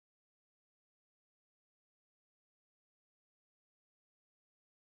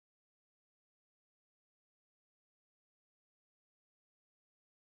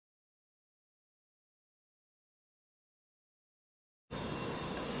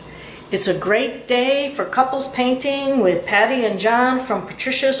It's a great day for couples painting with Patty and John from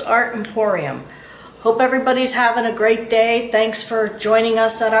Patricia's Art Emporium. Hope everybody's having a great day. Thanks for joining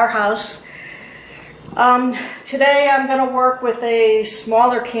us at our house. Today I'm going to work with a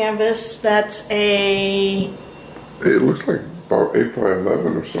smaller canvas that's a... It looks like about 8 by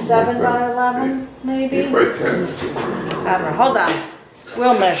 11 or something 7 like that. by 11, maybe? 8 by 10. I don't know. Hold on.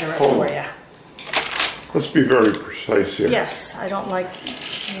 We'll measure it for you. Let's be very precise here. Yes, I don't like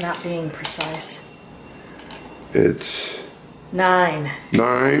not being precise. It's 9.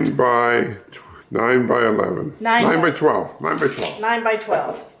 9 by 11. 9 by 12. 9 by 12. 9 by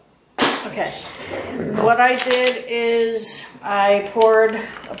 12. Okay. What I did is I poured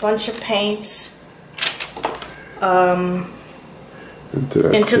a bunch of paints into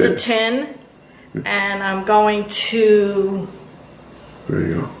the tin, and I'm going to... There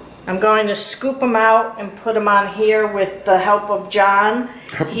you go. I'm going to scoop them out and put them on here with the help of John.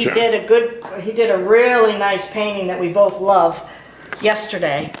 He did a really nice painting that we both love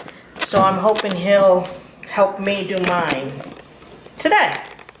yesterday. So I'm hoping he'll help me do mine today.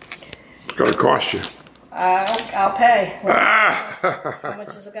 It's gonna cost you. I'll pay. How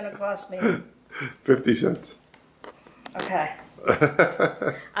much is it gonna cost me? 50 cents. Okay.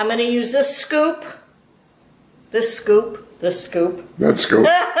 I'm gonna use this scoop. This scoop. That scoop.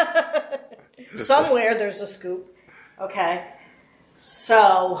 Somewhere there's a scoop. Okay.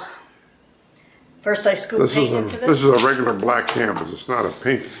 So first I scoop paint into this. This is a regular black canvas. It's not a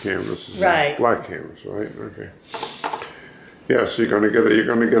painted canvas. It's right. A black canvas, right? Okay. Yeah. So you're gonna get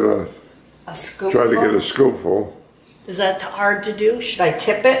a scoop. Try to get a scoopful. Is that hard to do? Should I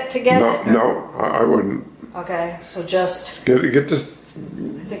tip it to get it? No, I wouldn't. Okay. So just get this.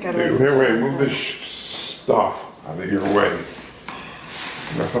 I think I Wait, move this stuff out of your way.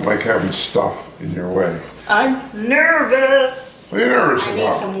 Nothing like having stuff in your way. I'm nervous. What are you nervous about? I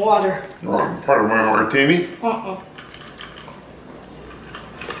need some water. You want part of my martini?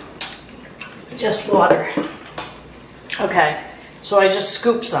 Just water. Okay, so I just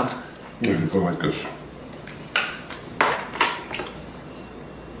scoop some. Yeah, go like this.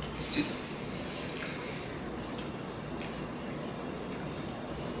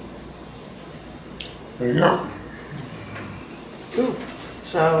 There you go. Ooh.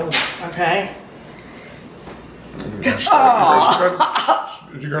 So, okay. You're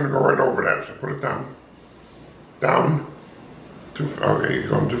going to go right over that, so put it down. Down. Okay, you're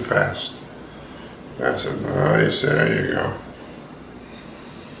going too fast. That's it. Nice. There you go.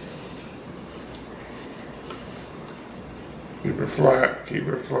 Keep it flat. Keep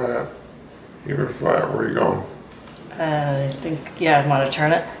it flat. Keep it flat. Where are you going? I think, yeah, I want to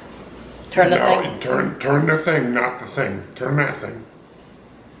turn it. Turn the thing? No, turn the thing, not the thing. Turn that thing.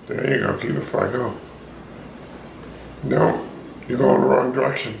 There you go. Keep it flat. Go. No, you're going the wrong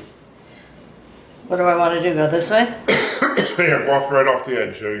direction. What do I want to do? Go this way? Yeah, go right off the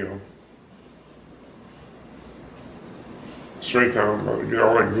edge. There you go. Straight down. Get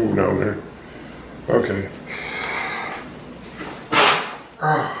all that glue down there. Okay.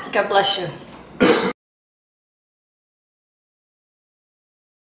 God bless you.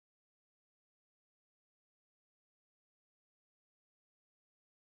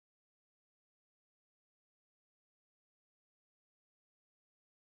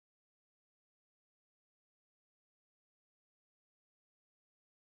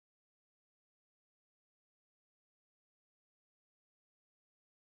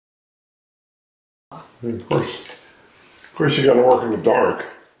 And of course, you got to work in the dark.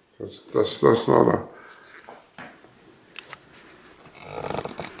 That's not a.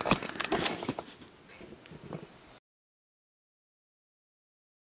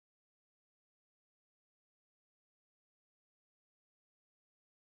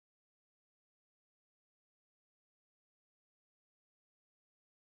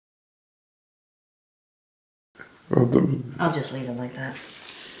 I'll just leave it like that.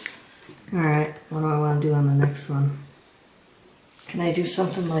 Alright, what do I want to do on the next one? Can I do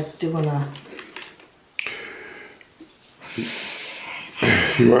something like doing a...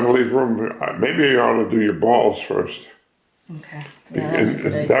 You want to leave room, maybe you ought to do your balls first. Okay, yeah, that's a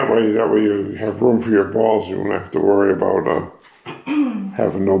good idea. That way you have room for your balls. You won't have to worry about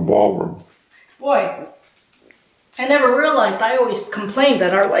having no ballroom. Boy, I never realized, I always complained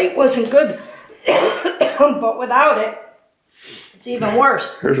that our light wasn't good. But without it, it's even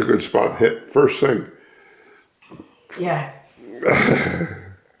worse. Here's a good spot to hit. First thing. Yeah.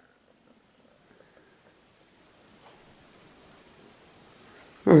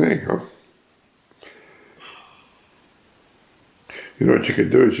 Oh, there you go. You know what you could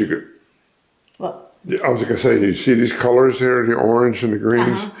do is you could... What? I was going to say, you see these colors here, the orange and the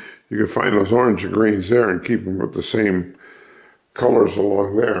greens? You can find those orange and greens there and keep them with the same colors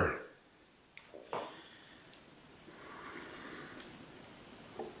along there.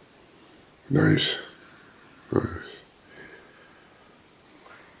 Nice. Nice.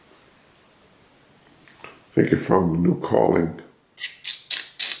 I think you found a new calling.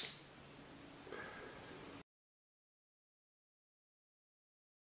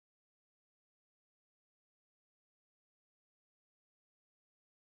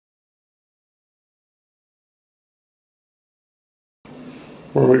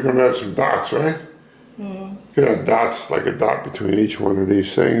 Well, we're going to add some dots, right? Mm-hmm. You can add dots, like a dot between each one of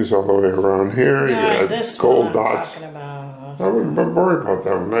these things, all the way around here. You can add this gold dots. I wouldn't worry about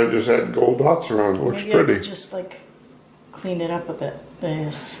that one. I just add gold dots around. It looks pretty. Just like clean it up a bit.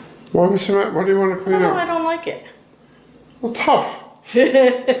 Yes. Why was that? What do you want to clean up? I don't like it. Well, tough.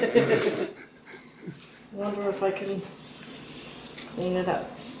 Wonder if I can clean it up.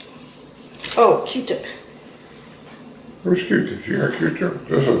 Oh, Q-tip. Where's Q-tip? You got Q-tip?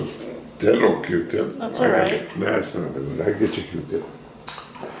 There's a dead old Q-tip. That's all right. That's not good. I get you Q-tip.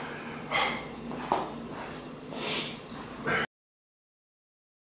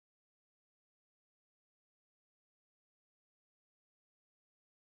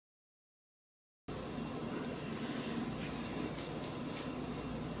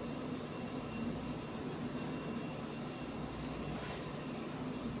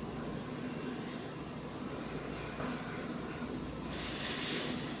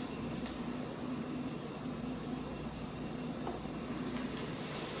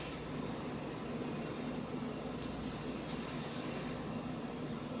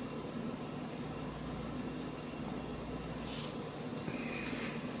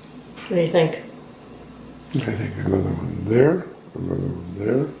 What do you think? I think another one there, another one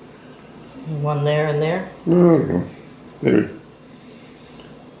there. One there and there? No, I don't know. Maybe.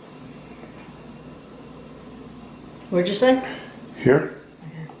 What'd you say? Here.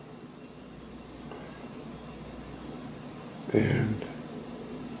 Okay. And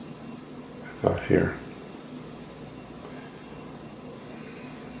I thought here.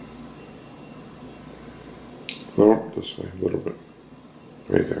 No, this way a little bit.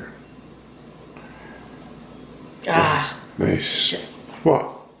 Right there. Ah. Nice. Shit.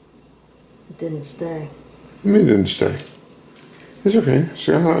 What? It didn't stay. It didn't stay. It's okay.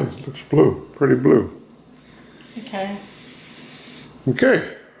 See how it looks blue. Pretty blue. Okay.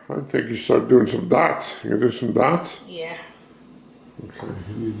 Okay. I think you start doing some dots. You gonna do some dots? Yeah. Okay.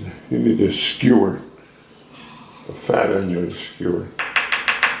 You need a skewer. The fat end of the skewer.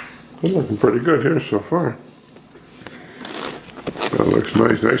 It's looking pretty good here so far. That looks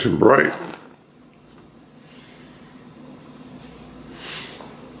nice, nice and bright.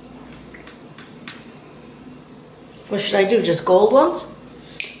 What should I do? Just gold ones?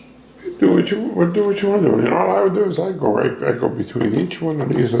 Do what you want to do. And all I would do is I go between each one of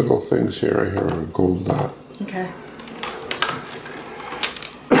these little things here. I have a gold dot. Okay.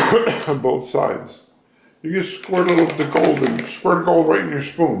 On both sides. You just squirt a little of the gold and squirt gold right in your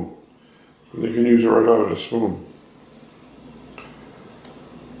spoon. And you can use it right out of the spoon.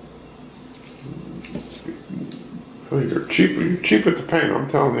 Oh, you're cheap at the paint, I'm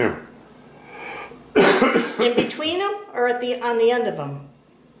telling you. In between them or on the end of them?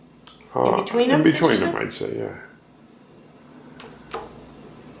 In between them? In between them, I'd say, yeah.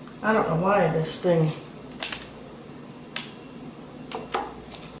 I don't know why this thing.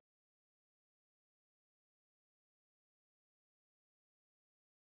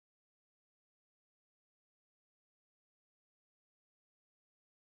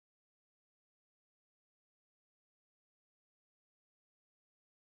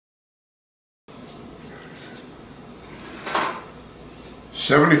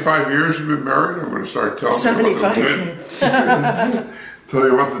 "75 years you've been married? I'm going to start telling 75 you what to do. Tell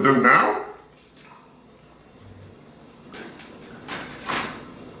you what to do now?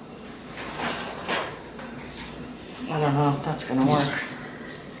 I don't know if that's going to work.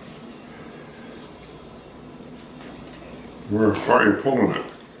 Where far are you pulling it?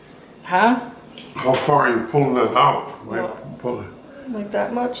 Huh? How far are you pulling it out? Like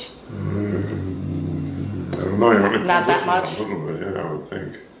that much? I don't know. You want to Not that much? A little bit, yeah, I would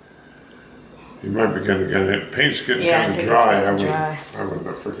think. You might begin to get it. Paint's getting kind of I dry. I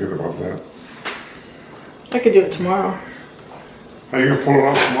would forget about that. I could do it tomorrow. How you gonna pull it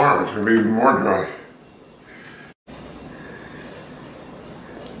off tomorrow? It's gonna be even more dry.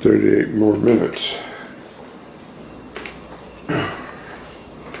 38 more minutes.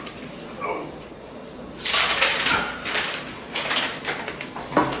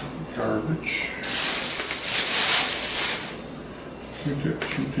 Garbage. Q-tip,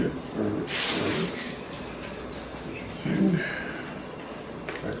 Q-tip.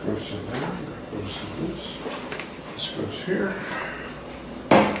 That goes to that. That goes to this. This goes here.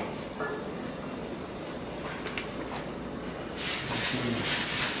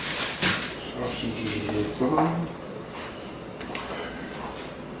 Sausages are done.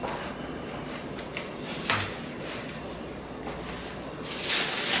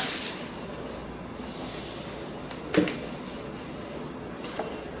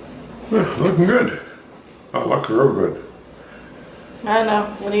 Yeah, looking good. Oh, looking real good. I don't know.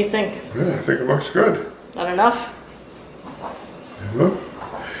 What do you think? Yeah, I think it looks good. Not enough? You know?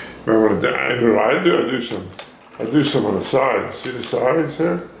 What I do some on the sides. See the sides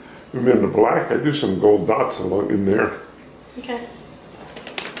there? Maybe in the black, I do some gold dots along in there. Okay.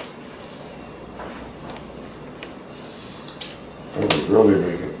 That would really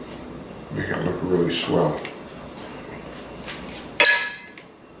make it look really swell.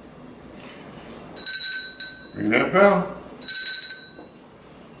 Ring that bell.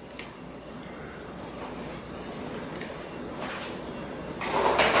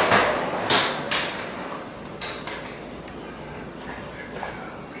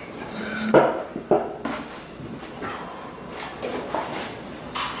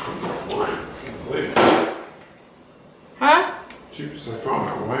 Huh? Cheapest I found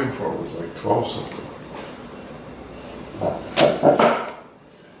that wine for was like 12 something.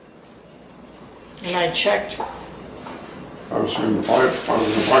 And I checked. I was going to buy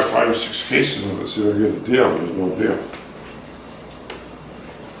 5 or 6 cases of it, see if I get a deal. There's no deal.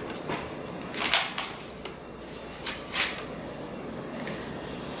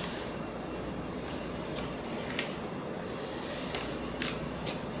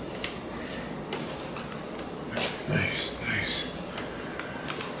 Nice, nice.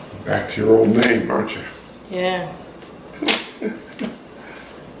 Back to your old name, aren't you? Yeah.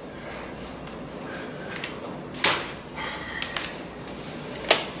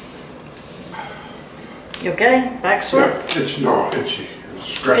 You okay? Back sore? Yeah, itchy. No, itchy.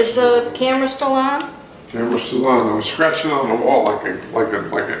 Scratchy. Is the camera still on? Camera's still on. I was scratching on the wall like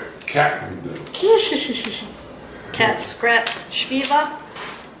a cat would do. Cat scratch fever?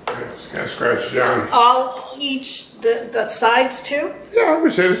 Cat scratch down. All the sides too? Yeah, I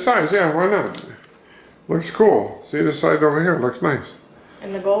would say the sides. Yeah, why not? Looks cool. See the side over here? Looks nice.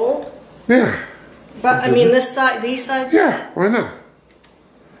 And the gold? Yeah. But I mean this side, these sides? Yeah, why not?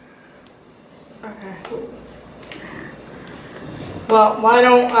 Okay. Well, why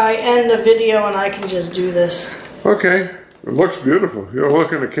don't I end the video and I can just do this? Okay. It looks beautiful. You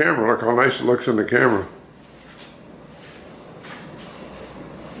look in the camera. Look how nice it looks in the camera.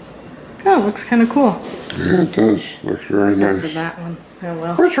 Oh, it looks kind of cool. Yeah, it does. Looks very Except nice. for that one. Oh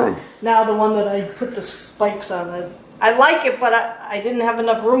well. Which one? Now the one that I put the spikes on. I like it, but I didn't have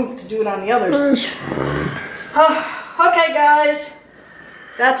enough room to do it on the others. That's fine. Okay, guys.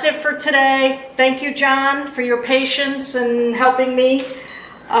 That's it for today. Thank you, John, for your patience and helping me.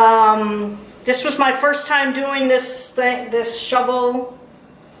 This was my first time doing this shovel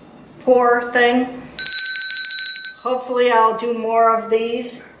pour thing. Hopefully I'll do more of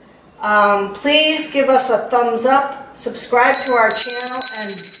these. Please give us a thumbs up, subscribe to our channel,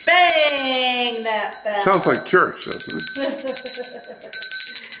 and bang that bell. Sounds like church, doesn't it?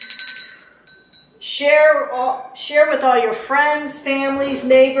 Share with all your friends, families,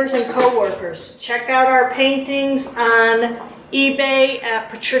 neighbors, and co-workers. Check out our paintings on eBay at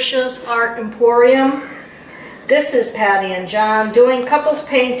Patricia's Art Emporium. This is Patty and John doing couples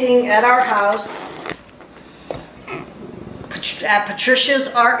painting at our house at Patricia's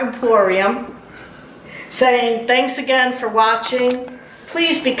Art Emporium, saying thanks again for watching.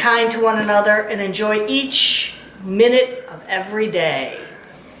 Please be kind to one another and enjoy each minute of every day.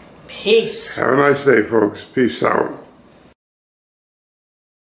 Peace. Have a nice day, folks. Peace out.